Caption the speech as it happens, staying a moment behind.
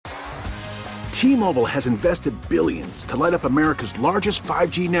T-Mobile has invested billions to light up America's largest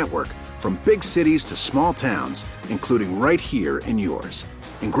 5G network, from big cities to small towns, including right here in yours.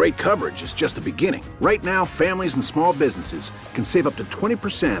 And great coverage is just the beginning. Right now, families and small businesses can save up to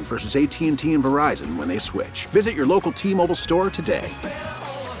 20% versus AT&T and Verizon when they switch. Visit your local T-Mobile store today.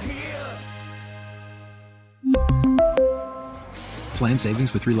 Plan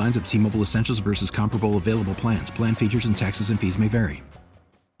savings with 3 lines of T-Mobile Essentials versus comparable available plans. Plan features and taxes and fees may vary.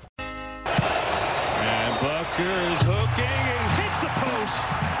 And Bucker is hooking and hits the post.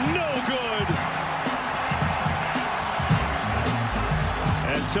 No good.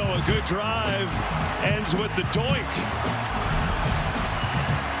 And so a good drive ends with the doink.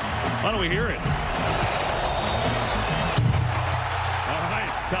 Why don't we hear it? All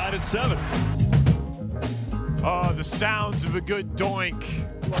right, tied at 7. Oh, the sounds of a good doink.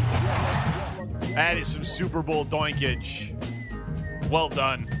 That is some Super Bowl doinkage. Well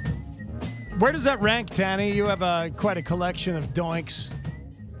done. Where does that rank, Tanny? You have quite a collection of doinks.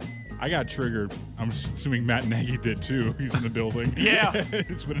 I got triggered. I'm assuming Matt Nagy did too. He's in the building. Yeah.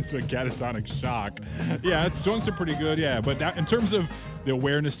 It's been into a catatonic shock. Yeah, doinks are pretty good, yeah. But that, in terms of the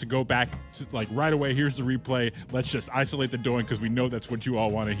awareness to go back, to like right away, here's the replay. Let's just isolate the doink because we know that's what you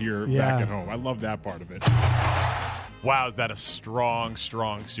all want to hear back at home. I love that part of it. Wow, is that a strong,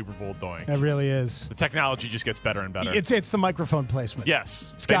 strong Super Bowl doink? It really is. The technology just gets better and better. It's the microphone placement.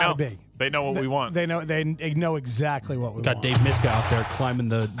 Yes. It's got to be. They know what we want. They know exactly what we want. Got Dave Miska out there climbing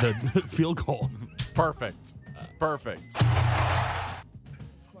the field goal. It's perfect. It's perfect.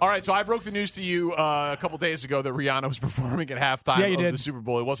 All right, so I broke the news to you a couple days ago that Rihanna was performing at halftime of the Super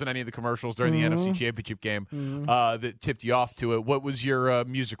Bowl. It wasn't any of the commercials during the NFC Championship game that tipped you off to it. What was your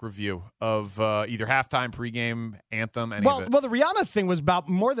music review of either halftime, pregame, anthem, any of it? Well, the Rihanna thing was about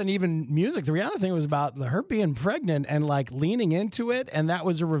more than even music. The Rihanna thing was about her being pregnant and like leaning into it, and that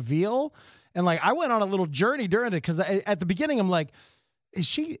was a reveal. And like I went on a little journey during it because at the beginning I'm like,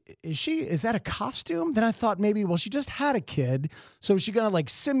 is that a costume? Then I thought maybe, well, she just had a kid. So is she going to like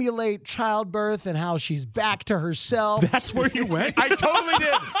simulate childbirth and how she's back to herself? That's where you went? I totally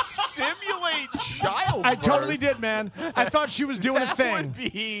did. Simulate childbirth? I totally did, man. I thought she was doing a thing.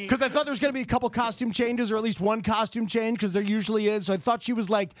 Be... Because I thought there was going to be a couple costume changes or at least one costume change because there usually is. So I thought she was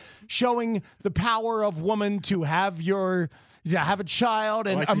like showing the power of woman to have have a child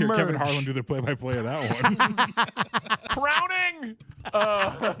and I like to emerge. hear Kevin Harlan do the play-by-play of that one. Crowning!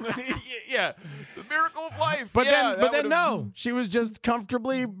 Yeah, the miracle of life. But then no, she was just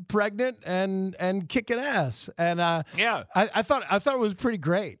comfortably pregnant and kicking ass. And I thought it was pretty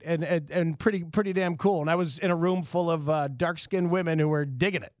great and pretty damn cool. And I was in a room full of dark-skinned women who were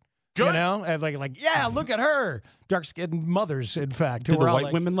digging it. Good. You know, and like, yeah, look at her. Dark-skinned mothers, in fact. Did the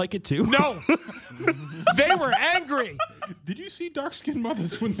white women like it too? No. They were angry. Did you see dark-skinned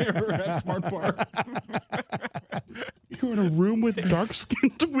mothers when they were at Smart Bar? You were in a room with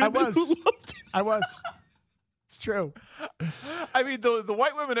dark-skinned women. I was. It's true. I mean, the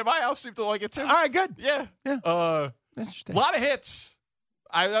white women at my house seem to like it too. All right, good. Yeah. That's interesting. A lot of hits.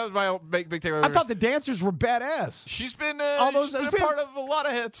 That was my big takeaway. I thought the dancers were badass. She's been all those she's been part of a lot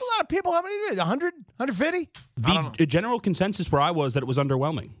of hits. A lot of people. How many? 100? 150? The general consensus where I was that it was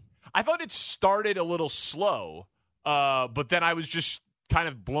underwhelming. I thought it started a little slow, but then I was just kind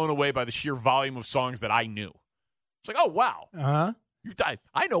of blown away by the sheer volume of songs that I knew. It's like, oh, wow. Uh-huh.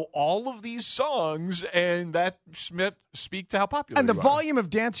 I know all of these songs, and that speak to how popular and the you are. volume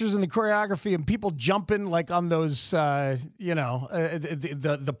of dancers and the choreography and people jumping like on those, the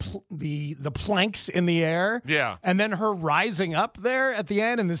planks in the air. Yeah. And then her rising up there at the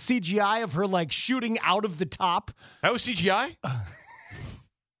end and the CGI of her like shooting out of the top. That was CGI?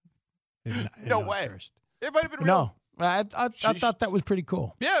 No way. It might have been real. No. I thought that was pretty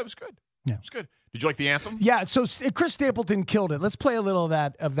cool. Yeah, it was good. Yeah. It was good. Did you like the anthem? Yeah, so Chris Stapleton killed it. Let's play a little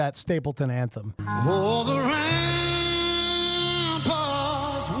of that Stapleton anthem. Oh, the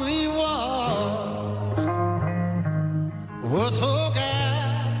ramparts we walked were so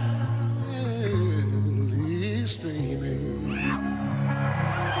gallantly streaming,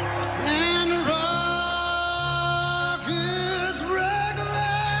 and the rockets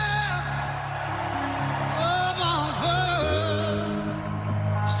regular amongst birds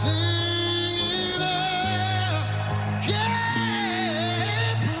singing.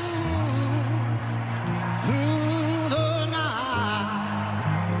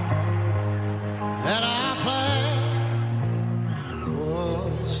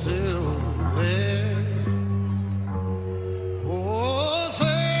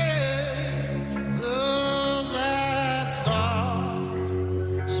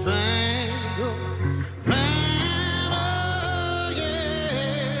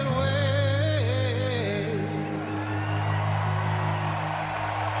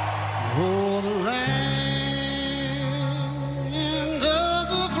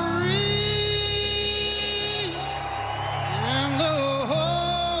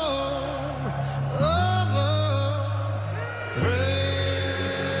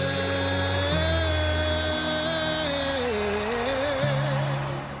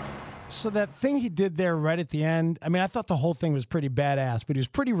 So that thing he did there right at the end, I mean, I thought the whole thing was pretty badass, but he was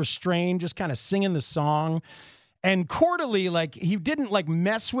pretty restrained, just kind of singing the song. And quarterly, like, he didn't, like,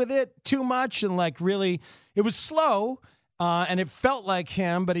 mess with it too much and, like, really, it was slow, and it felt like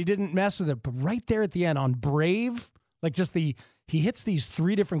him, but he didn't mess with it. But right there at the end on Brave, like, just he hits these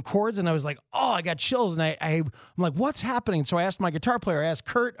 3 different chords, and I was like, oh, I got chills. And I'm like, what's happening? So I asked my guitar player, I asked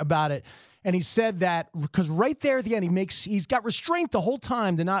Kurt about it, and he said that because right there at the end, he's got restraint the whole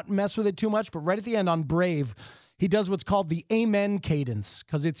time to not mess with it too much, but right at the end on Brave, he does what's called the Amen cadence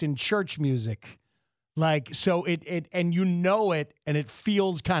because it's in church music. Like, so and you know it, and it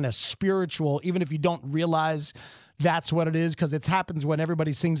feels kind of spiritual, even if you don't realize that's what it is, because it happens when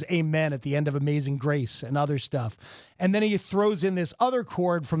everybody sings Amen at the end of Amazing Grace and other stuff. And then he throws in this other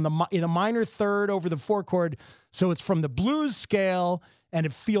chord in a minor third over the 4 chord, so it's from the blues scale, and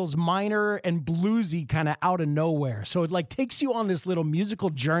it feels minor and bluesy kind of out of nowhere. So it like takes you on this little musical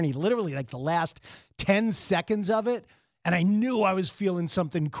journey, literally like the last 10 seconds of it. And I knew I was feeling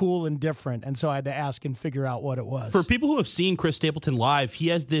something cool and different. And so I had to ask and figure out what it was. For people who have seen Chris Stapleton live, he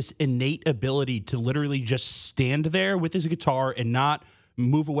has this innate ability to literally just stand there with his guitar and not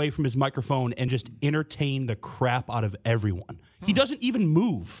move away from his microphone and just entertain the crap out of everyone. He doesn't even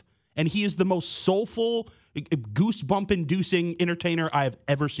move. And he is the most soulful, goosebump-inducing entertainer I have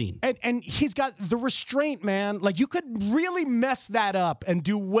ever seen. And he's got the restraint, man. Like, you could really mess that up and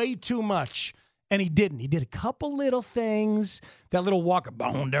do way too much. And he didn't. He did a couple little things. That little walk,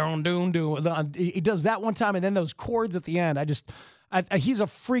 boom, down, doom, doom. He does that one time, and then those chords at the end. He's a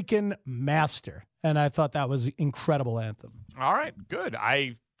freaking master. And I thought that was an incredible anthem. All right, good.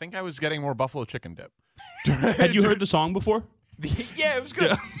 I think I was getting more buffalo chicken dip. Had you heard the song before? Yeah, it was good.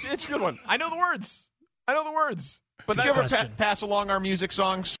 Yeah. It's a good one. I know the words. But did you ever pass along our music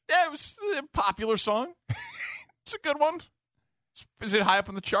songs? Yeah, it was a popular song. It's a good one. Is it high up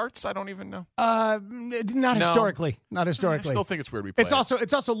on the charts? I don't even know. Not historically. Not historically. I still think it's weird we play it's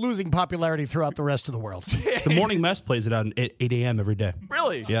also losing popularity throughout the rest of the world. The Morning Mess plays it on 8 a.m. every day.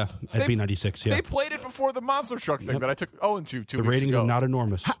 Really? Yeah, at B96, yeah. They played it before the Monster Truck thing that I took 0-2 2 weeks ago. The ratings are not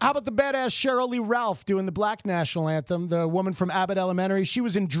enormous. How about the badass Cheryl Lee Ralph doing the Black National Anthem, the woman from Abbott Elementary? She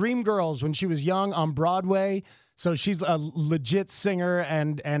was in Dreamgirls when she was young on Broadway. So she's a legit singer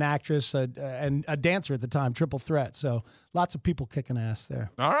and actress and a dancer at the time, triple threat. So lots of people kicking ass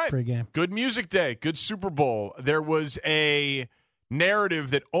there. All right. Pre-game. Good music day. Good Super Bowl. There was a narrative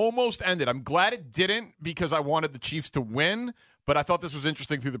that almost ended. I'm glad it didn't because I wanted the Chiefs to win, but I thought this was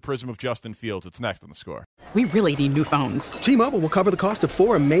interesting through the prism of Justin Fields. It's next on The Score. We really need new phones. T-Mobile will cover the cost of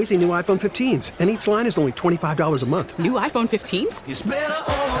 4 amazing new iPhone 15s, and each line is only $25 a month. New iPhone 15s? It's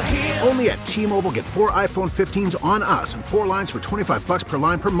better over here. Only at T-Mobile, get 4 iPhone 15s on us and 4 lines for $25 per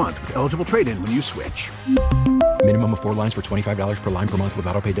line per month with eligible trade-in when you switch. Minimum of 4 lines for $25 per line per month with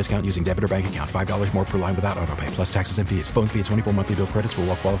autopay discount using debit or bank account. $5 more per line without autopay, plus taxes and fees. Phone fee at 24 monthly bill credits for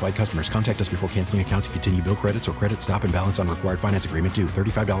well-qualified customers. Contact us before canceling account to continue bill credits or credit stop and balance on required finance agreement due.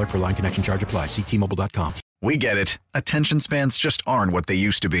 $35 per line connection charge applies. See T-Mobile.com. We get it. Attention spans just aren't what they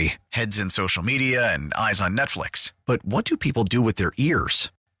used to be. Heads in social media and eyes on Netflix. But what do people do with their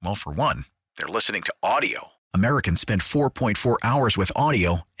ears? Well, for one, they're listening to audio. Americans spend 4.4 hours with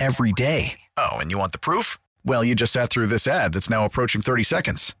audio every day. Oh, and you want the proof? Well, you just sat through this ad that's now approaching 30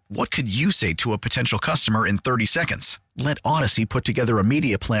 seconds. What could you say to a potential customer in 30 seconds? Let Odyssey put together a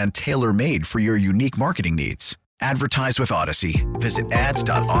media plan tailor-made for your unique marketing needs. Advertise with Odyssey. Visit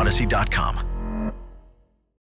ads.odyssey.com.